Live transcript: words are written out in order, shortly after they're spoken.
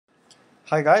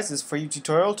Hi guys, this is for you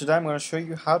tutorial. Today I'm going to show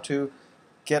you how to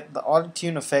get the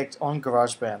auto-tune effect on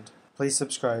GarageBand. Please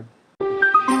subscribe.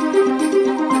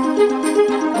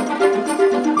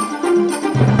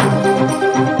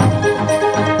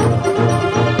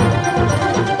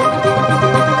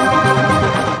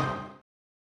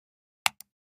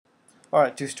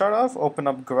 Alright, to start off, open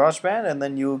up GarageBand and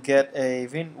then you'll get a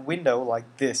window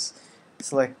like this.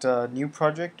 Select New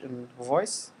Project and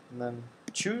Voice, and then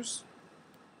choose.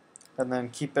 And then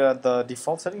keep it at the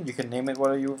default setting. You can name it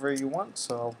whatever you want,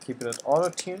 so I'll keep it at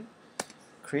auto-tune.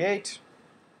 Create.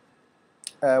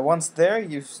 Once there,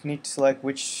 you need to select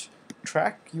which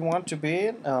track you want to be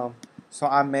in. So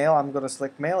I'm male, I'm going to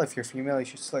select male. If you're female, you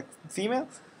should select female.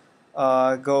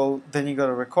 Then you go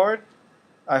to record.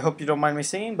 I hope you don't mind me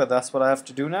singing, but that's what I have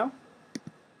to do now.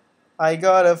 I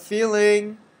got a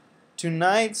feeling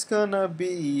tonight's gonna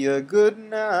be a good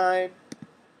night.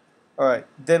 Alright,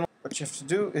 then what you have to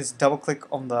do is double click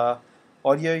on the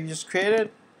audio you just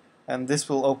created, and this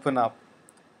will open up.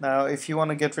 Now if you want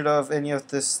to get rid of any of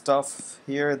this stuff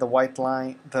here, the white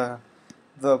line, the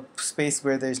space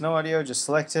where there's no audio, just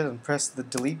select it and press the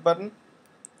delete button.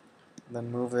 And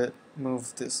then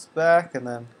move this back, and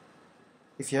then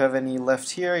if you have any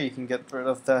left here, you can get rid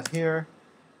of that here.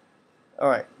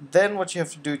 Alright, then what you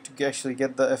have to do to actually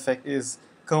get the effect is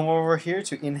come over here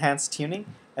to enhance tuning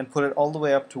and put it all the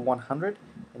way up to 100,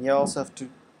 and you also have to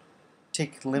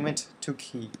take limit to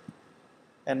key.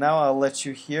 And now I'll let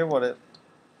you hear what it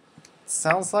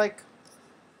sounds like.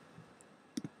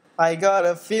 I got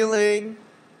a feeling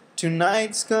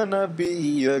tonight's gonna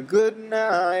be a good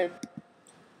night.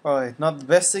 Alright, not the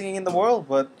best singing in the world,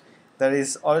 but that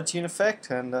is auto-tune effect,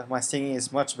 and my singing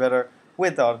is much better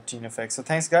with auto-tune effect. So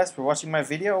thanks guys for watching my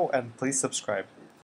video, and please subscribe.